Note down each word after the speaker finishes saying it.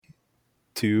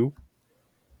2.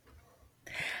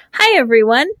 Hi,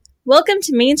 everyone. Welcome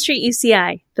to Main Street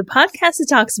UCI, the podcast that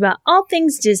talks about all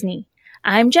things Disney.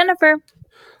 I'm Jennifer.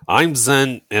 I'm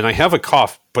Zen, and I have a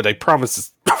cough, but I promise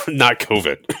it's not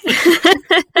COVID.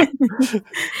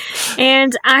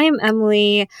 And I'm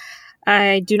Emily.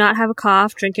 I do not have a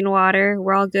cough, drinking water.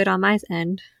 We're all good on my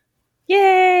end.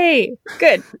 Yay!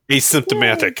 Good.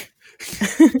 Asymptomatic.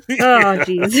 Oh,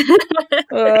 jeez.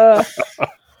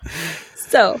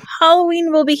 So,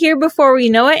 Halloween will be here before we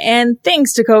know it, and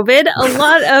thanks to COVID, a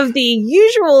lot of the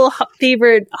usual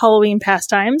favorite Halloween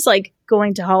pastimes, like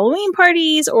going to Halloween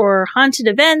parties or haunted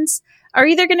events, are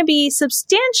either going to be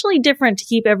substantially different to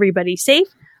keep everybody safe,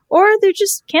 or they're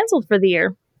just canceled for the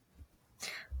year.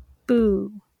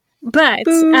 Boo. But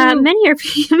Boo.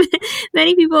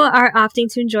 many people are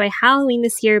opting to enjoy Halloween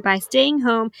this year by staying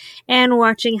home and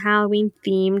watching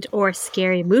Halloween-themed or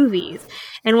scary movies.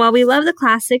 And while we love the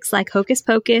classics like Hocus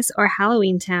Pocus or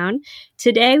Halloween Town,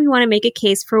 today we want to make a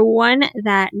case for one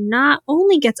that not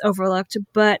only gets overlooked,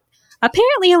 but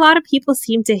apparently a lot of people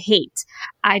seem to hate.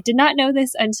 I did not know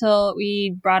this until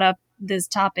we brought up this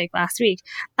topic last week.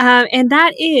 And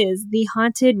that is the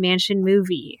Haunted Mansion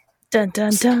movie. Dun,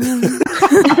 dun, dun.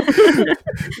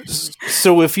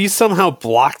 So if you somehow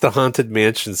block the Haunted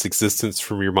Mansion's existence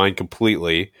from your mind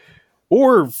completely,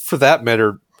 or for that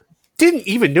matter, didn't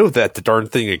even know that the darn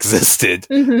thing existed,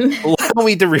 allow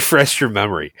me to refresh your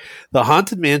memory. The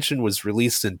Haunted Mansion was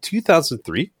released in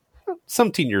 2003,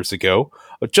 17 years ago,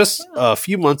 just a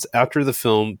few months after the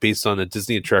film based on a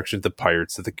Disney attraction, The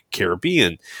Pirates of the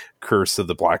Caribbean, Curse of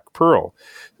the Black Pearl.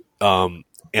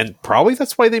 And probably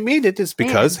that's why they made it, is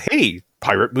because, hey,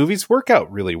 pirate movies work out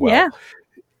really well. Yeah.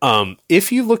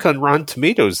 If you look on Rotten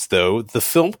Tomatoes, though, the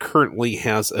film currently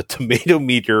has a tomato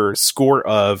meter score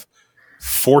of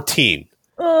 14.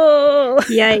 Oh,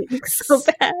 Yikes. So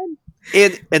bad.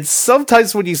 And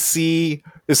sometimes when you see,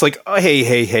 it's like, oh,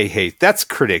 hey, that's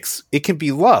critics. It can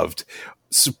be loved.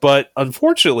 But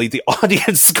unfortunately, the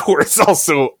audience score is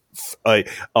also a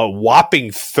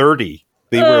whopping 30.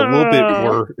 They were a little bit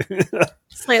more...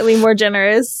 Slightly more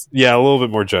generous. Yeah, a little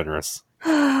bit more generous.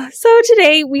 So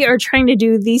today we are trying to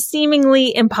do the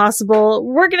seemingly impossible.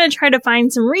 We're going to try to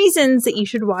find some reasons that you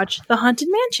should watch The Haunted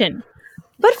Mansion.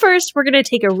 But first, we're going to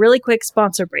take a really quick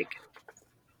sponsor break.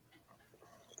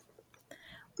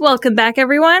 Welcome back,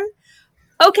 everyone.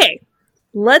 Okay,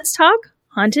 let's talk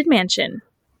Haunted Mansion.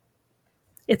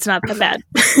 It's not that bad.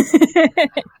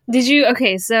 Did you?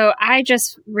 Okay, so I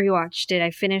just rewatched it.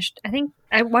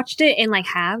 I watched it in like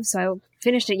halves, so I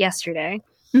finished it yesterday.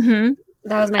 Mm-hmm.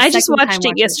 That was my I just second watched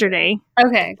time it yesterday.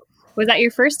 Okay. Was that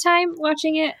your first time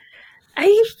watching it? I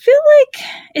feel like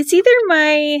it's either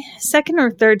my second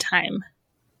or third time.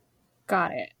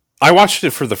 Got it. I watched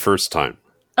it for the first time.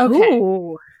 Okay.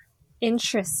 Ooh.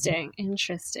 Interesting.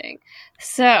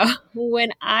 So,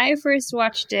 when I first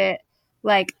watched it,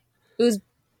 like, it was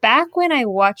back when I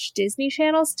watched Disney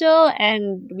Channel still,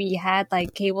 and we had,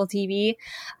 like, cable TV.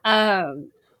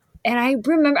 And I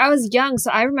remember, I was young,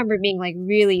 so I remember being, like,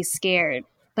 really scared.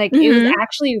 Like, it was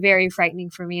actually very frightening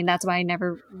for me, and that's why I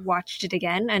never watched it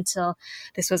again until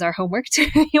this was our homework to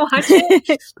watch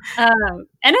it. And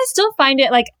I still find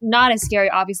it, like, not as scary,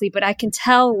 obviously, but I can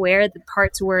tell where the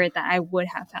parts were that I would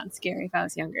have found scary if I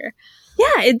was younger.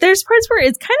 Yeah, there's parts where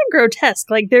it's kind of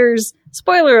grotesque. Like, there's,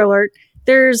 spoiler alert,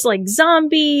 there's, like,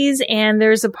 zombies, and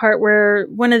there's a part where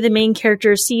one of the main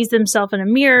characters sees themselves in a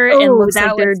mirror and looks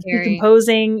like they're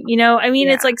decomposing. You know, I mean,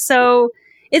 It's like so...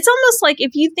 It's almost like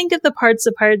if you think of the parts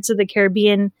of Pirates of the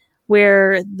Caribbean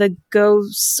where the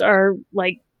ghosts are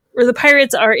like, or the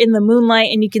pirates are in the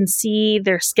moonlight and you can see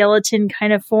their skeleton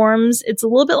kind of forms. It's a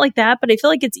little bit like that, but I feel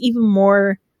like it's even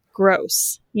more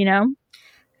gross, you know?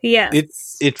 Yeah.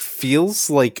 It feels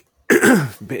like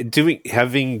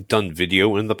having done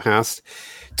video in the past,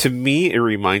 to me, it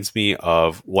reminds me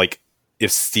of like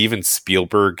if Steven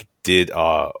Spielberg did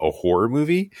a horror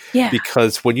movie. Yeah.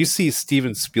 Because when you see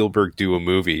Steven Spielberg do a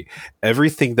movie,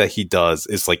 everything that he does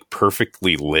is like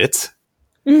perfectly lit.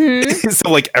 Mm-hmm.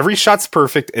 So like every shot's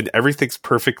perfect and everything's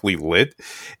perfectly lit.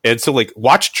 And so like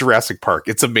watch Jurassic Park.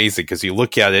 It's amazing because you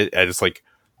look at it and it's like,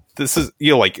 this is,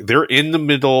 you know, like they're in the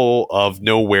middle of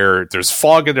nowhere. There's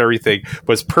fog and everything,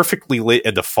 but it's perfectly lit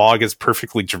and the fog is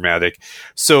perfectly dramatic.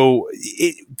 So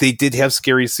they did have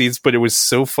scary scenes, but it was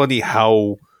so funny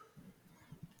how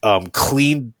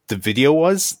clean the video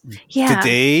was.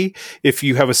 Today, if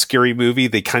you have a scary movie,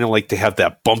 they kind of like to have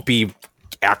that bumpy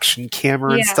action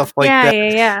camera and stuff like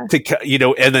that. To, you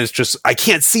know, and then it's just I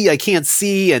can't see,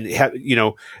 and you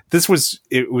know, it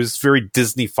was very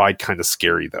Disney-fied kind of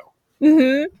scary though.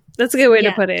 Mm-hmm. That's a good way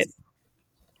to put it.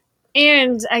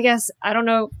 And I guess, I don't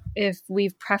know if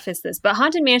we've prefaced this, but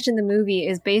Haunted Mansion, the movie,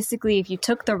 is basically if you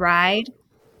took the ride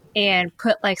and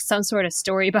put like some sort of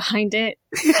story behind it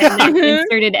and then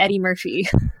inserted Eddie Murphy.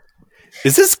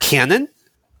 Is this canon?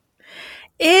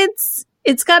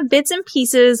 It's got bits and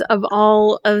pieces of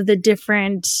all of the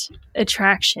different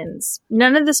attractions.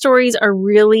 None of the stories are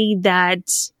really that,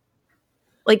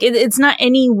 like, it's not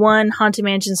any one Haunted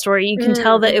Mansion story. You can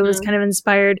tell that it was kind of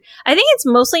inspired. I think it's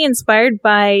mostly inspired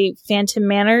by Phantom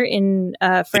Manor in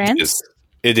France.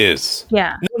 It is.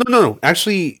 Yeah. No.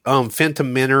 Actually,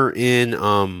 Phantom Manor in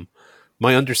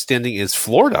my understanding is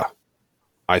Florida.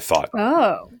 I thought.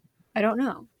 Oh, I don't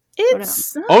know.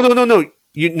 It's. Oh no.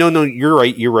 You're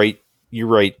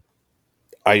right.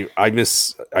 I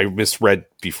misread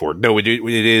before. No, it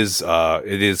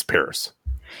is Paris.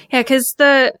 Yeah, because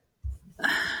the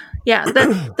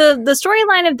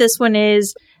storyline of this one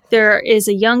is there is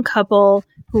a young couple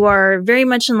who are very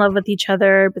much in love with each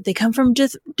other, but they come from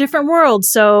different worlds.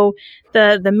 So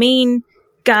the main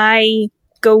guy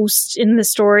ghost in the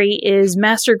story is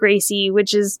Master Gracie,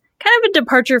 which is kind of a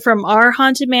departure from our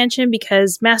Haunted Mansion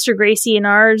because Master Gracie in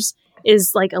ours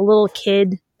is like a little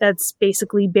kid that's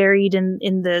basically buried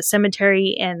in the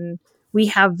cemetery, and we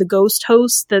have the ghost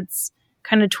host that's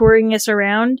kind of touring us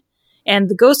around. And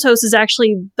the ghost host is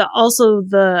actually also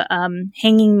the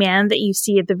hanging man that you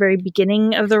see at the very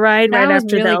beginning of the ride, right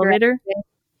after really the elevator. Great.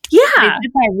 Yeah. They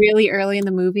did that really early in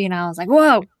the movie, and I was like,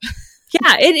 whoa.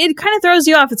 Yeah, it kind of throws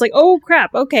you off. It's like, oh,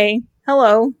 crap, okay,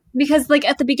 hello. Because, like,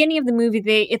 at the beginning of the movie,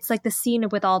 it's like the scene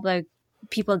with all the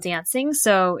people dancing.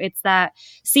 So it's that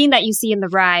scene that you see in the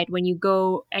ride when you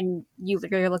go and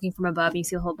you're looking from above and you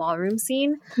see the whole ballroom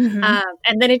scene. Mm-hmm.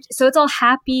 And then it's all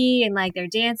happy and like they're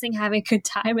dancing, having a good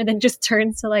time, and then just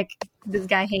turns to like this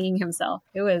guy hanging himself.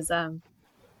 It was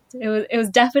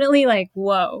definitely like,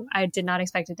 whoa, I did not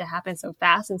expect it to happen so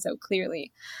fast and so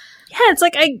clearly. Yeah, it's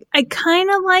like I kind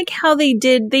of like how they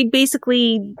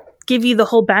basically give you the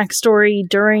whole backstory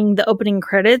during the opening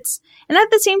credits. And at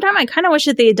the same time, I kind of wish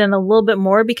that they had done a little bit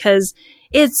more because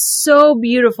it's so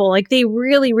beautiful. Like they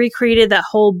really recreated that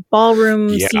whole ballroom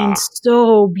scene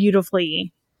so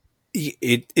beautifully.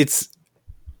 It's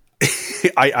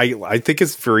I think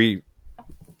it's very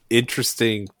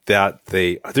interesting that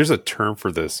there's a term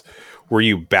for this where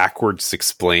you backwards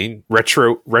explain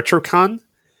retrocon.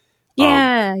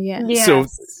 Yeah.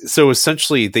 So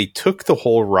essentially they took the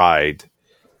whole ride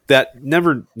that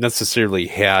never necessarily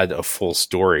had a full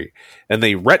story, and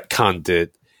they retconned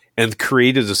it and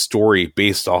created a story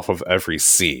based off of every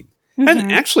scene. Mm-hmm.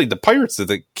 And actually, the Pirates of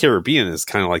the Caribbean is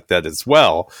kind of like that as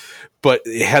well, but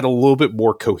it had a little bit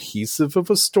more cohesive of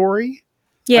a story.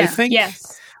 Yeah, I think.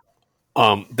 Yes.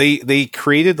 They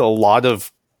created a lot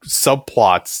of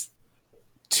subplots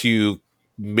to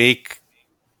make.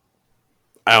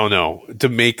 I don't know, to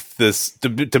make the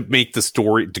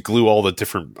story, to glue all the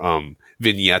different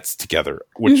vignettes together,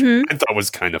 which I thought was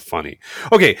kind of funny.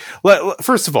 Okay,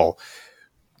 first of all,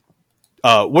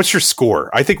 what's your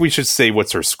score? I think we should say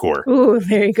what's our score. Ooh,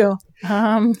 there you go.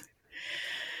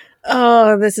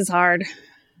 Oh, this is hard.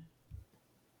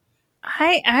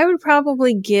 I would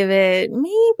probably give it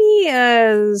maybe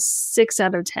a 6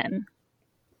 out of 10.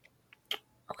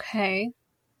 Okay.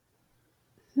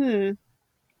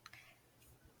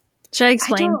 Should I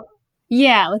explain?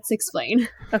 Yeah, let's explain.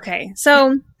 Okay,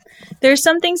 so there's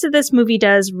some things that this movie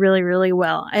does really, really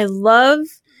well. I love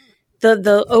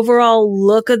the overall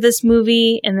look of this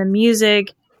movie and the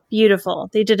music. Beautiful.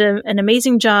 They did an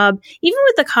amazing job. Even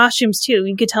with the costumes, too.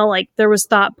 You could tell, like, there was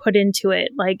thought put into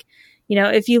it. Like, you know,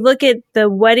 if you look at the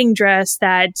wedding dress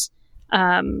that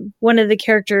one of the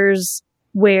characters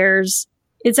wears,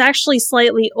 it's actually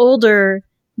slightly older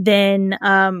than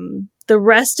the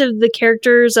rest of the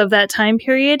characters of that time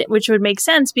period, which would make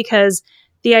sense because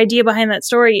the idea behind that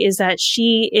story is that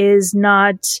she is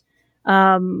not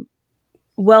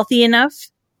wealthy enough,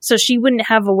 so she wouldn't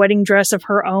have a wedding dress of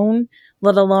her own,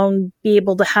 let alone be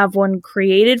able to have one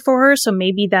created for her. So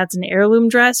maybe that's an heirloom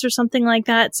dress or something like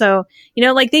that. So, you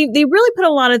know, like they really put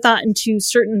a lot of thought into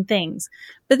certain things.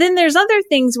 But then there's other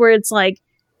things where it's like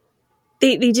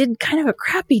they did kind of a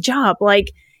crappy job.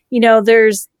 Like, you know,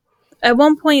 at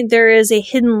one point there is a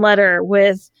hidden letter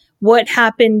with what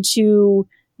happened to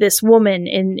this woman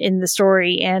in the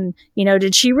story. And, you know,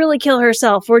 did she really kill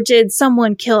herself or did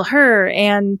someone kill her?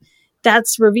 And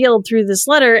that's revealed through this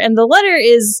letter. And the letter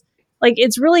is like,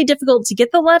 it's really difficult to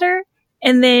get the letter.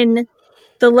 And then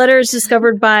the letter is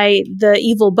discovered by the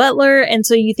evil butler. And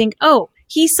so you think, oh,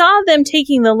 he saw them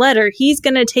taking the letter. He's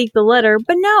going to take the letter.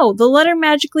 But no, the letter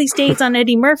magically stays on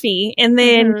Eddie Murphy. And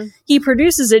then he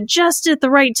produces it just at the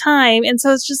right time. And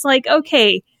so it's just like,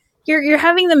 okay, you're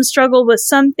having them struggle with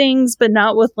some things, but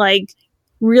not with like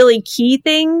really key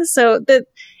things. So that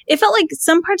it felt like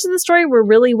some parts of the story were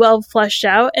really well fleshed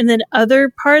out, and then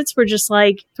other parts were just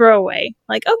like throwaway.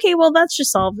 Like, okay, well, that's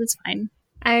just solved. It's fine.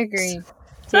 I agree.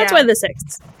 So that's why the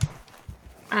 6.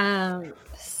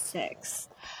 6.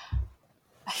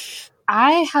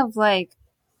 I have like,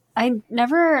 I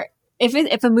never,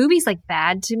 if a movie's like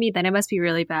bad to me, then it must be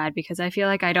really bad, because I feel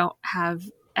like I don't have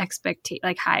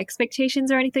high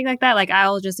expectations or anything like that. Like,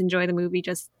 I'll just enjoy the movie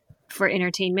just for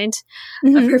entertainment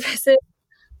purposes.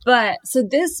 But so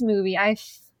this movie,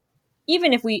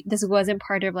 even if this wasn't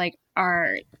part of like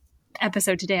our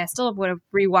episode today, I still would have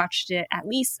rewatched it at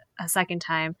least a second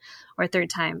time or a third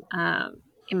time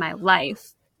in my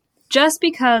life, just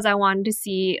because I wanted to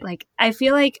see, like, I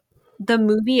feel like the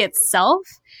movie itself,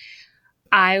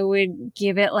 I would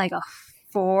give it like a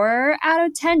 4 out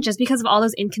of 10, just because of all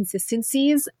those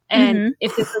inconsistencies. And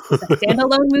if this was a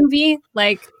standalone movie,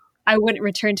 like, I wouldn't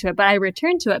return to it, but I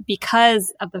returned to it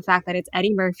because of the fact that it's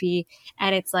Eddie Murphy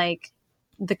and it's like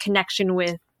the connection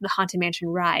with the Haunted Mansion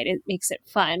ride. It makes it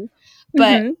fun.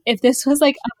 But if this was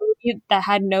like a movie that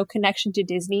had no connection to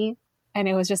Disney and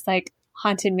it was just like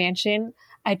Haunted Mansion,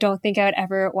 I don't think I would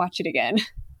ever watch it again.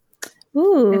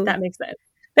 Ooh, if that makes sense.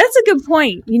 That's a good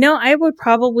point. You know, I would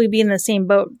probably be in the same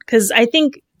boat, because I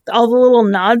think all the little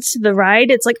nods to the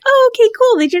ride, it's like, oh, okay,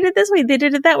 cool. They did it this way. They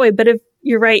did it that way. But if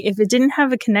you're right, if it didn't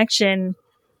have a connection,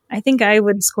 I think I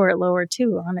would score it lower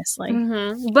too, honestly.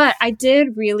 But I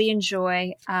did really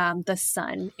enjoy the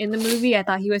son in the movie. I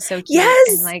thought he was so cute.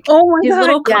 Yes. And like, oh my his God,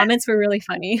 little comments were really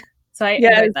funny. So I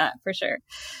enjoyed that for sure.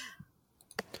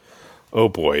 Oh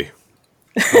boy.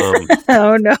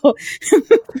 Oh no.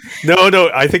 No,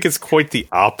 I think it's quite the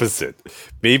opposite.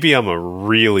 Maybe I'm a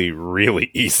really, really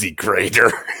easy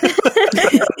grader.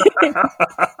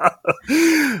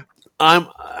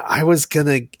 I was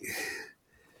gonna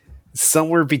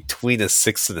somewhere between a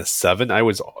 6 and a 7. I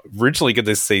was originally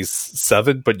gonna say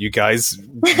 7, but you guys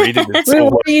rated it so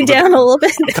lower you down a little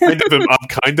bit. I'm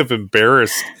kind of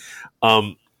embarrassed.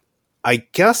 I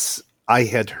guess I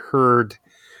had heard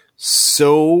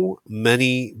so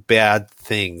many bad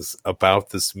things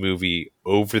about this movie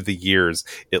over the years,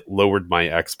 it lowered my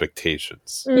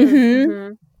expectations.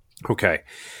 Okay.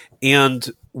 And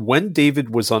when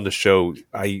David was on the show,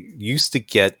 I used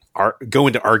to go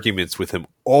into arguments with him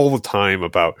all the time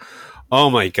about,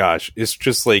 oh my gosh, it's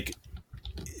just like,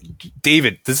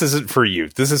 David, this isn't for you.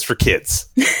 This is for kids.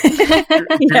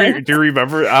 Do you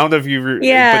remember? I don't know if you... But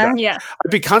I'd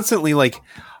be constantly like,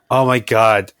 oh my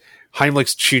God,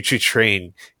 Heimlich's Choo Choo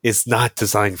Train is not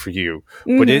designed for you,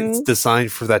 but it's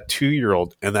designed for that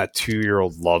 2-year-old, and that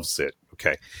 2-year-old loves it.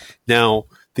 Okay. Now,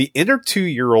 the inner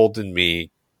 2-year-old in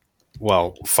me,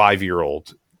 well,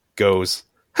 5-year-old, goes,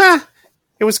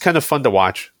 it was kind of fun to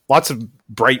watch. Lots of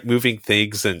bright moving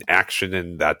things and action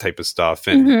and that type of stuff.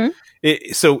 And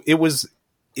it was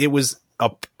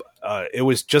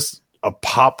just a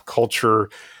pop culture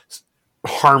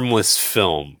harmless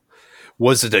film.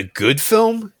 Was it a good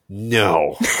film?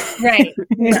 No. Right.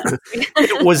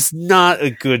 It was not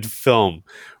a good film.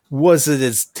 Was it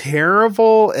as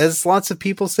terrible as lots of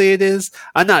people say it is?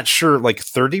 I'm not sure. Like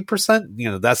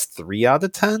 30%, that's 3 out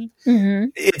of 10.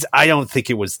 I don't think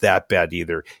it was that bad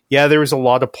either. Yeah, there was a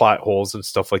lot of plot holes and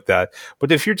stuff like that.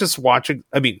 But if you're just watching,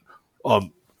 I mean,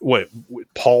 what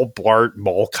Paul Blart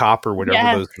Mall Cop or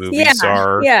whatever those movies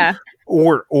are. Yeah.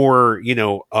 Or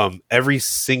every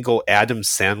single Adam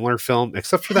Sandler film,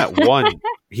 except for that one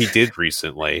he did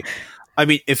recently. I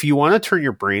mean, if you want to turn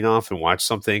your brain off and watch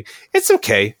something, it's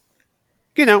okay.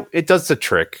 It does the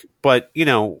trick, but,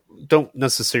 don't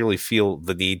necessarily feel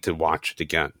the need to watch it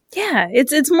again. Yeah,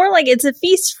 it's more like it's a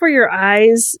feast for your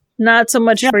eyes, not so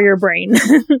much for your brain.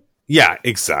 Yeah,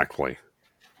 exactly.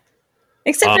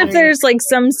 Except if there's like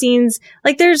some scenes,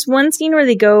 like there's one scene where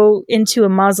they go into a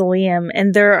mausoleum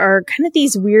and there are kind of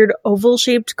these weird oval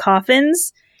shaped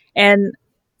coffins. And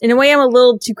in a way, I'm a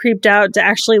little too creeped out to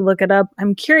actually look it up.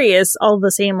 I'm curious all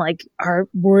the same, like,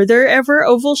 were there ever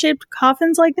oval shaped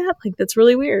coffins like that? Like, that's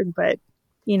really weird, but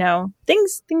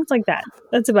things like that.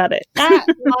 That's about it. That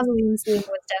mausoleum scene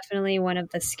was definitely one of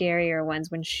the scarier ones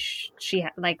when she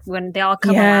like when they all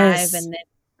come alive and then.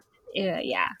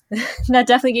 Yeah, that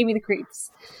definitely gave me the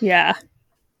creeps. Yeah.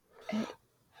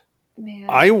 Man.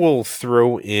 I will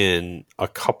throw in a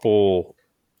couple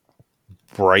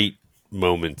bright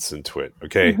moments into it.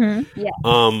 Okay.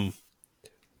 Yeah.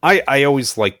 I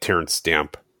always liked Terrence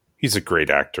Stamp. He's a great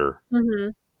actor.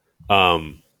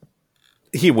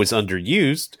 He was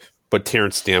underused, but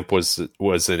Terrence Stamp was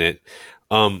in it.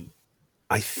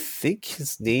 I think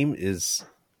his name is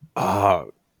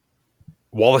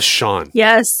Wallace Shawn.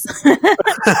 Yes.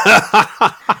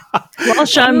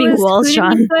 Wallace Shawn being Wallace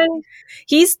Shawn.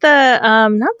 He's the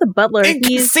not the butler.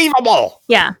 Inconceivable.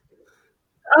 Yeah.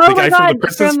 Oh my god!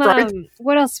 From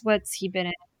what else? What's he been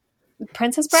in?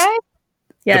 Princess Bride.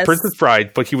 Yes. The Princess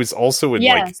Bride, but he was also in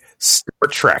like Star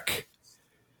Trek.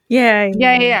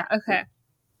 Yeah. Okay.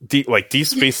 Deep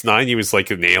Space Nine, he was like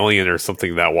an alien or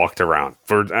something that walked around.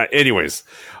 Anyways,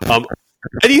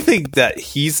 anything that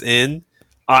he's in,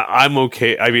 I'm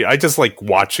okay. I mean, I just like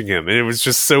watching him, and it was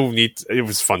just so neat. It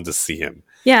was fun to see him.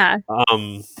 Yeah.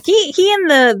 He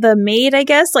and the maid, I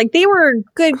guess, like they were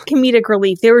good comedic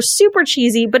relief. They were super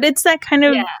cheesy, but it's that kind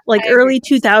of like early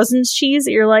 2000s cheese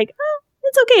that you're like, oh,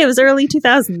 it's okay. It was early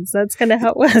 2000s. That's kind of how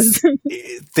it was.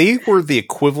 They were the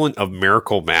equivalent of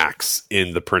Miracle Max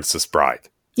in The Princess Bride.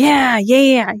 Yeah.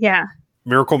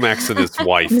 Miracle Max and his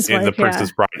wife in The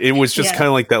Princess Bride. It was just kind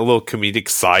of like that little comedic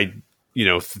side,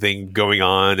 thing going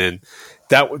on, and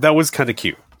that was kind of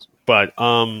cute. But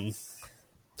oh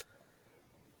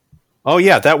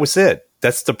yeah, that was it.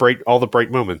 That's all the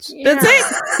bright moments. Yeah. That's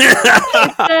it.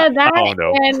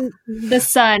 And the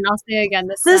sun. I'll say again,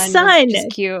 the sun. Is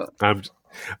cute.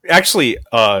 Actually,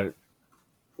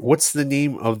 what's the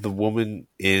name of the woman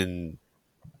in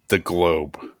The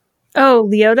Globe? Oh,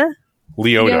 Leota.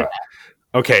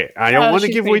 Okay, I don't want to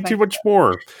give away too much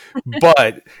more,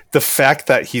 but the fact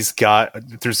that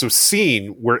there's a scene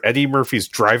where Eddie Murphy's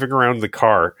driving around the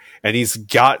car and he's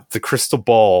got the crystal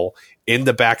ball in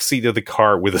the back seat of the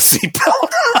car with a seatbelt.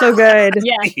 So good.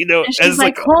 Yeah. And she's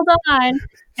like, hold on.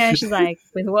 And she's like,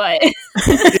 with what?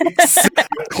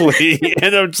 Exactly.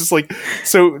 And I'm just like,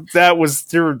 so that was,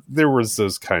 there was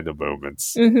those kind of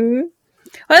moments. Mm-hmm.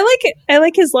 Well, I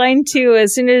like his line too.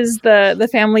 As soon as the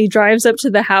family drives up to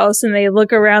the house and they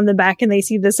look around the back and they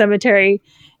see the cemetery,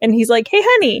 and he's like, "Hey,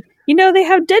 honey, they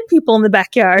have dead people in the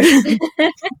backyard," and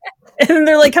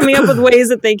they're like coming up with ways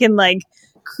that they can like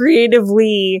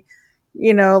creatively,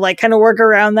 like kind of work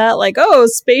around that, like, oh,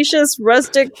 spacious,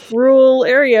 rustic, rural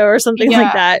area or something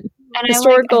like that. And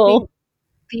historical.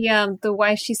 I the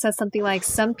wife, she says something like,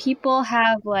 "Some people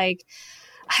have like,"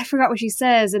 I forgot what she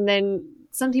says, and then.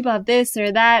 Some people have this or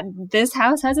that. This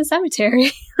house has a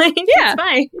cemetery. It's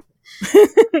fine.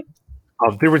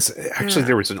 There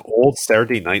was an old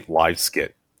Saturday Night Live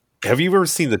skit. Have you ever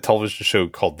seen the television show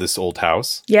called This Old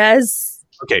House? Yes.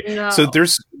 Okay, no. So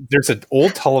there's an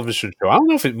old television show. I don't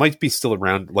know if it might be still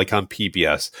around, like on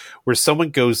PBS, where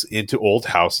someone goes into old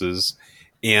houses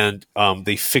and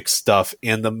they fix stuff,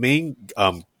 and the main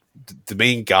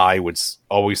guy was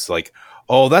always like,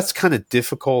 "Oh, that's kind of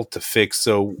difficult to fix,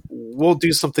 so we'll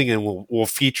do something and we'll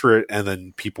feature it, and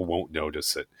then people won't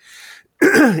notice it."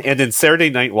 And in Saturday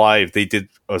Night Live, they did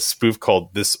a spoof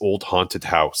called This Old Haunted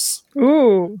House.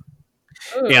 Ooh.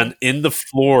 And in the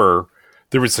floor,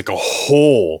 there was like a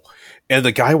hole, and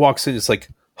the guy walks in, it's like,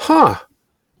 huh,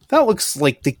 that looks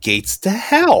like the gates to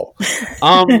hell.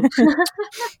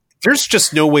 There's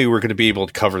just no way we're going to be able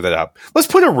to cover that up. Let's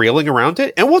put a railing around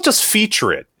it, and we'll just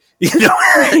feature it.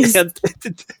 And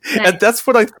that's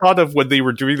what I thought of when they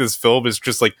were doing this film, is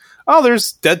just like, oh,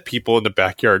 there's dead people in the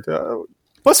backyard.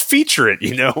 Let's feature it,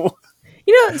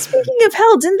 speaking of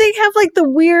hell, didn't they have like the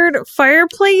weird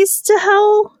fireplace to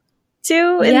hell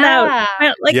too? Yeah.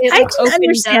 I didn't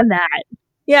understand that.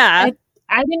 Yeah.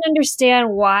 I didn't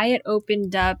understand why it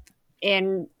opened up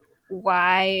and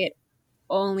why it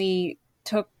only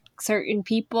took certain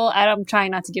people. I'm trying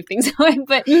not to give things away,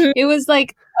 but it was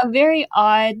like a very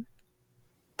odd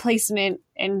placement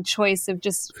and choice of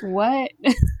just what.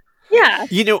 Yeah.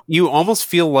 You almost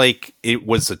feel like it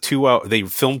was a 2 hour, they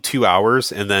filmed 2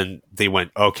 hours and then they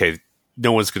went, okay,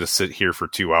 no one's going to sit here for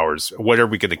 2 hours. What are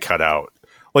we going to cut out?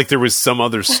 Like there was some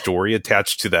other story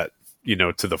attached to that,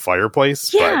 to the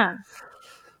fireplace. Yeah.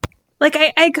 Like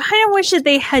I kind of wish that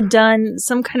they had done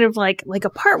some kind of like a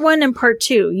part 1 and part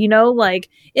 2, like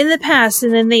in the past,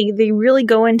 and then they really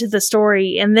go into the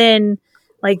story, and then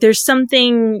like there's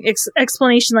something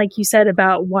explanation, like you said,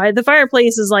 about why the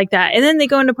fireplace is like that, and then they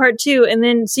go into part 2, and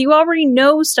then so you already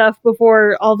know stuff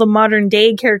before all the modern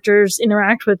day characters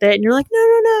interact with it, and you're like,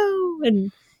 no,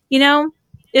 and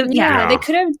they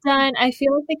could have done. I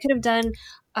feel like they could have done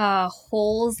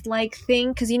Holes like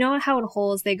thing, because how in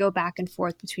Holes they go back and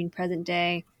forth between present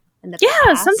day and the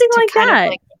past, something like that.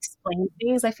 Of, explain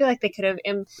things. I feel like they could have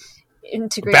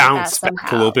integrated bounce that somehow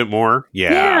back a little bit more.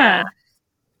 Yeah.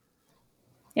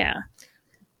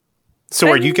 So,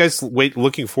 are you guys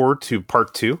looking forward to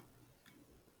part 2?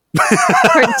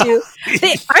 Part 2.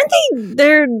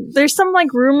 There's some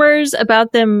like rumors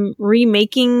about them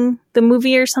remaking the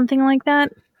movie or something like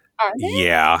that. Are they?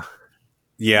 Yeah.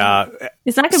 Yeah.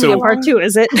 It's not going to be a part 2,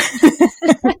 is it?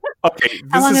 Okay.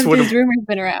 How long have these rumors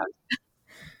been around?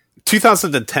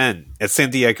 2010 at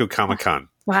San Diego Comic-Con.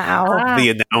 Wow. They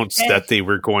announced that they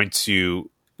were going to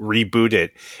reboot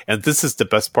it. And this is the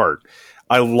best part.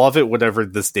 I love it whenever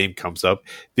this name comes up.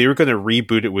 They were going to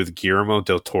reboot it with Guillermo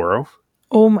del Toro.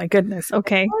 Oh my goodness.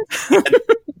 Okay. And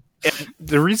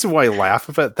the reason why I laugh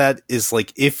about that is,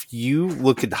 like, if you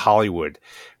look at Hollywood,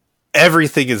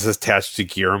 everything is attached to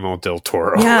Guillermo del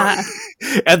Toro. Yeah.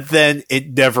 And then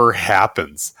it never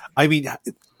happens. I mean,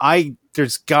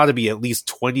 there's got to be at least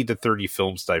 20 to 30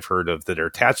 films that I've heard of that are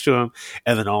attached to him,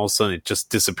 and then all of a sudden it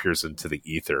just disappears into the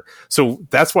ether. So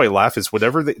that's why I laugh, is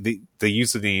whenever they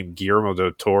use the name Guillermo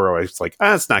del Toro, I was like,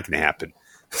 it's not going to happen.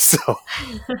 So...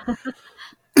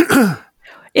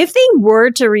 If they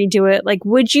were to redo it, like,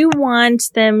 would you want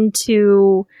them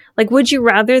to, like, would you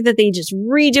rather that they just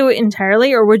redo it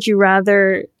entirely, or would you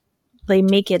rather they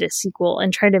make it a sequel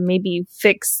and try to maybe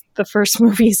fix the first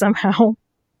movie somehow?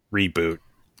 Reboot.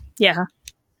 Yeah.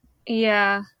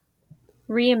 Yeah.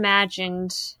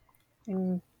 Reimagined.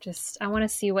 And just, I want to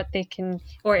see what they can,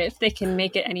 or if they can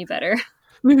make it any better.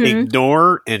 Mm-hmm.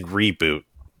 Ignore and reboot.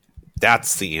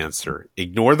 That's the answer.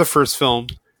 Ignore the first film.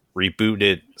 Reboot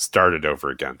it, start it over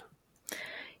again.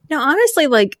 Now, honestly,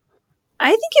 like, I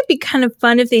think it'd be kind of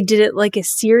fun if they did it like a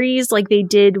series, like they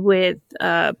did with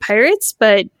Pirates,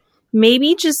 but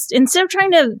maybe just instead of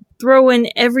trying to throw in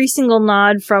every single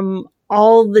nod from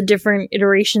all the different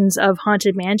iterations of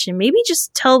Haunted Mansion, maybe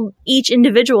just tell each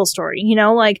individual story, you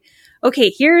know, like,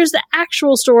 okay, here's the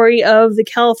actual story of the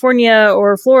California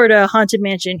or Florida Haunted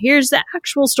Mansion. Here's the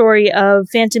actual story of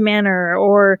Phantom Manor,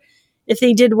 or if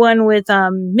they did one with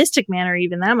Mystic Manor,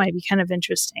 even, that might be kind of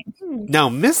interesting. Now,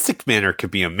 Mystic Manor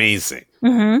could be amazing.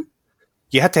 Mm-hmm.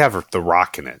 You have to have The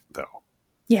Rock in it, though.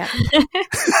 Yeah.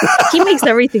 He makes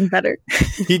everything better.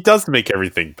 He does make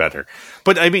everything better.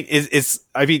 But, I mean,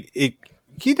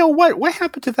 you know what? What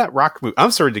happened to that Rock movie?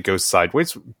 I'm sorry to go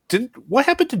sideways. What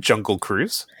happened to Jungle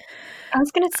Cruise? I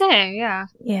was going to say, yeah.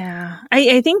 Yeah.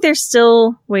 I think they're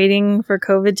still waiting for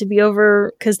COVID to be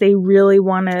over because they really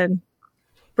want to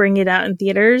bring it out in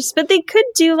theaters, but they could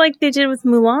do like they did with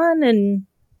Mulan, and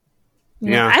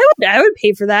yeah, I would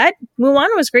pay for that. Mulan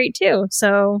was great too,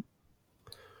 so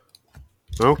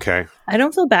okay. I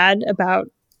don't feel bad about,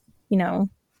 you know,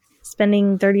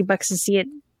 spending $30 to see it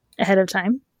ahead of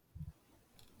time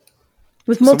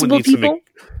with multiple people.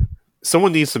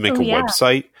 Someone needs to make a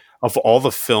website of all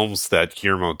the films that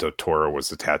Guillermo del Toro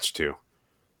was attached to.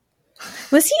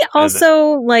 Was he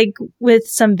also like with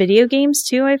some video games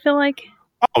too? I feel like.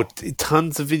 Oh,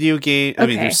 tons of video games. I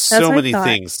mean, there's so many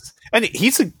things. And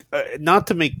he's not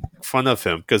to make fun of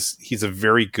him, because he's a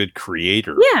very good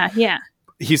creator. Yeah.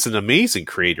 He's an amazing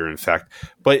creator, in fact.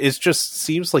 But it just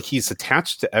seems like he's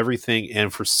attached to everything,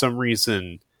 and for some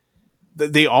reason,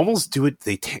 they almost do it.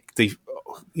 They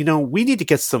we need to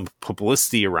get some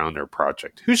publicity around our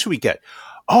project. Who should we get?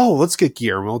 Oh, let's get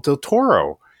Guillermo del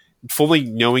Toro. Fully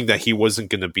knowing that he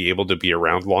wasn't going to be able to be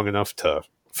around long enough to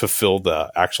fulfill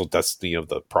the actual destiny of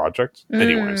the project.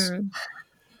 Anyways,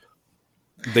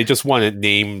 they just want a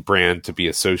name brand to be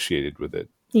associated with it.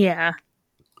 Yeah.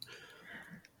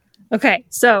 Okay,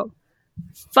 so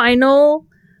final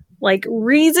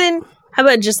reason. How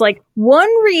about just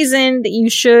one reason that you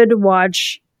should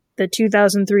watch the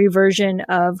 2003 version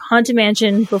of Haunted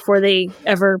Mansion before they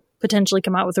ever potentially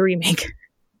come out with a remake?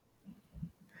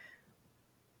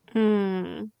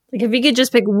 If you could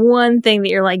just pick one thing that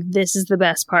you're like, this is the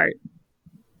best part.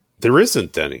 There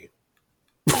isn't any.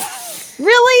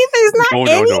 Really? There's not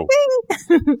anything?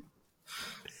 No.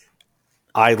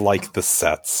 I like the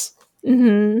sets.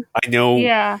 Mm-hmm. I know.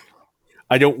 Yeah.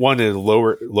 I don't want to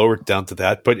lower it down to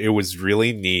that, but it was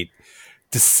really neat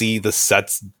to see the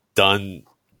sets done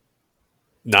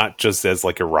not just as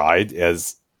a ride,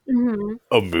 as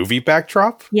a movie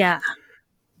backdrop. Yeah.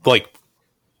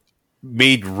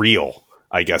 Made real,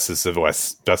 I guess, is the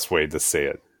best way to say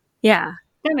it. Yeah.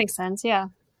 That makes sense, yeah.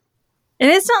 And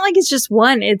it's not like it's just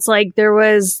one. It's there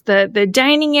was the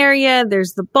dining area,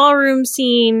 there's the ballroom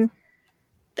scene,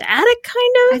 the attic,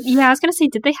 kind of. Yeah, I was going to say,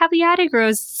 did they have the attic, or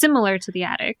was it similar to the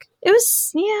attic? It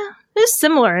was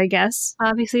similar, I guess.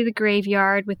 Obviously the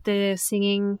graveyard with the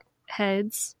singing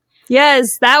heads.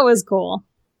 Yes, that was cool.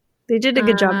 They did a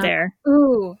good job there.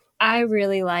 Ooh, I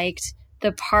really liked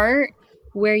the part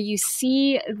where you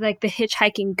see the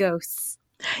hitchhiking ghosts.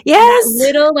 Yes,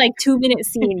 that little 2-minute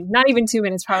scene. Not even 2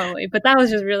 minutes probably, but that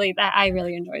was just really that. I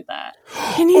really enjoyed that.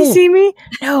 Can you see me?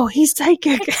 No, he's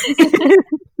psychic.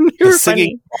 The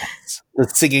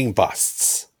singing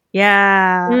busts.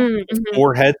 Yeah. Mm-hmm.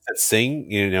 Four heads that sing,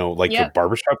 like the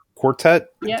barbershop quartet.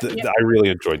 I really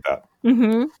enjoyed that.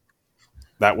 Mm-hmm.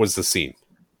 That was the scene.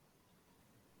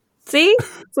 See?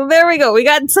 So there we go. We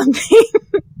got something.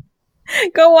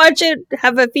 Go watch it.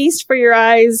 Have a feast for your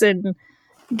eyes and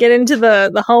get into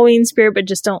the Halloween spirit, but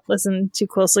just don't listen too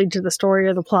closely to the story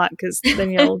or the plot, because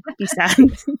then you'll be sad.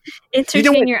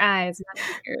 Entertain your eyes, not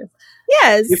your ears.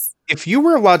 Yes. If you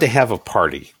were allowed to have a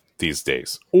party these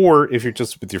days, or if you're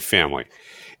just with your family,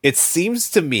 it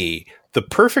seems to me the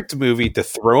perfect movie to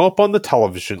throw up on the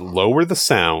television, lower the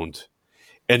sound,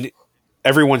 and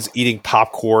everyone's eating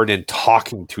popcorn and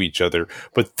talking to each other,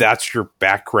 but that's your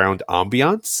background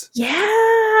ambiance.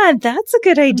 Yeah, that's a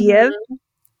good idea. Mm-hmm.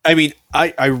 I mean,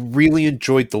 I really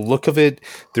enjoyed the look of it.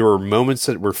 There were moments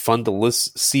that were fun to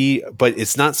see, but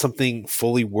it's not something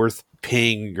fully worth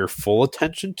paying your full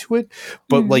attention to it.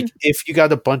 But like, if you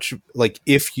had a bunch of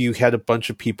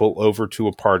people over to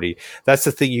a party, that's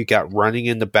the thing you got running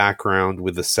in the background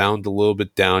with the sound a little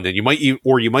bit down, and you might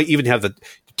even have the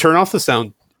turn off the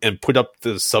sound and put up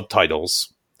the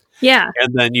subtitles. Yeah.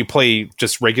 And then you play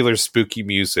just regular spooky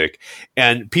music,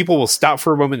 and people will stop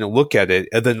for a moment and look at it,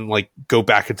 and then like go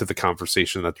back into the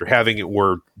conversation that they're having,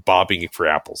 or bobbing for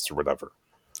apples or whatever.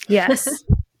 Yes.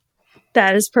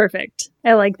 That is perfect.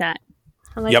 I like that.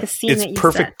 I like the scene that you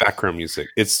perfect set. Background music.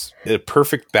 It's a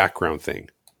perfect background thing.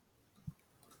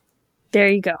 There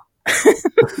you go.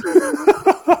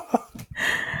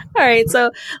 All right, so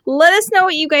let us know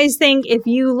what you guys think. If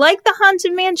you like the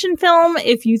Haunted Mansion film,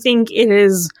 if you think it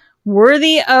is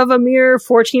worthy of a mere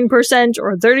 14%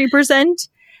 or 30%.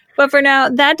 But for now,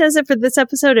 that does it for this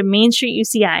episode of Main Street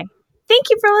UCI. Thank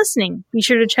you for listening. Be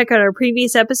sure to check out our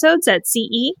previous episodes at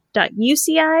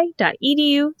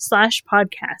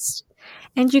ce.uci.edu/podcast.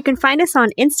 And you can find us on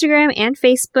Instagram and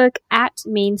Facebook at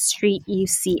Main Street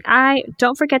UCI.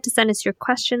 Don't forget to send us your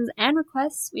questions and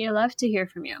requests. We'd love to hear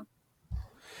from you.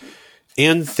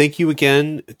 And thank you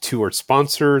again to our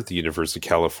sponsor, the University of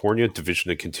California Division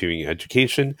of Continuing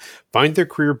Education. Find their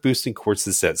career boosting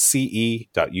courses at ce.uci.edu.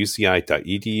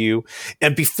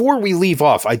 And before we leave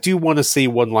off, I do want to say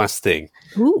one last thing.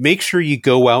 Ooh. Make sure you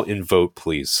go out and vote,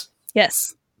 please.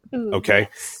 Yes. Okay?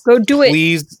 Go do it.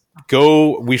 Please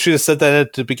go. We should have said that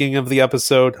at the beginning of the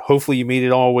episode. Hopefully you made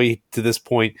it all the way to this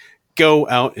point. Go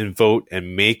out and vote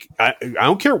and I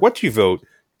don't care what you vote.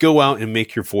 Go out and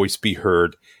make your voice be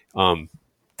heard.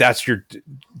 That's your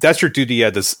duty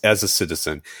as a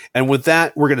citizen. And with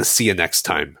that, we're going to see you next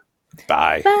time.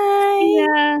 Bye. Bye.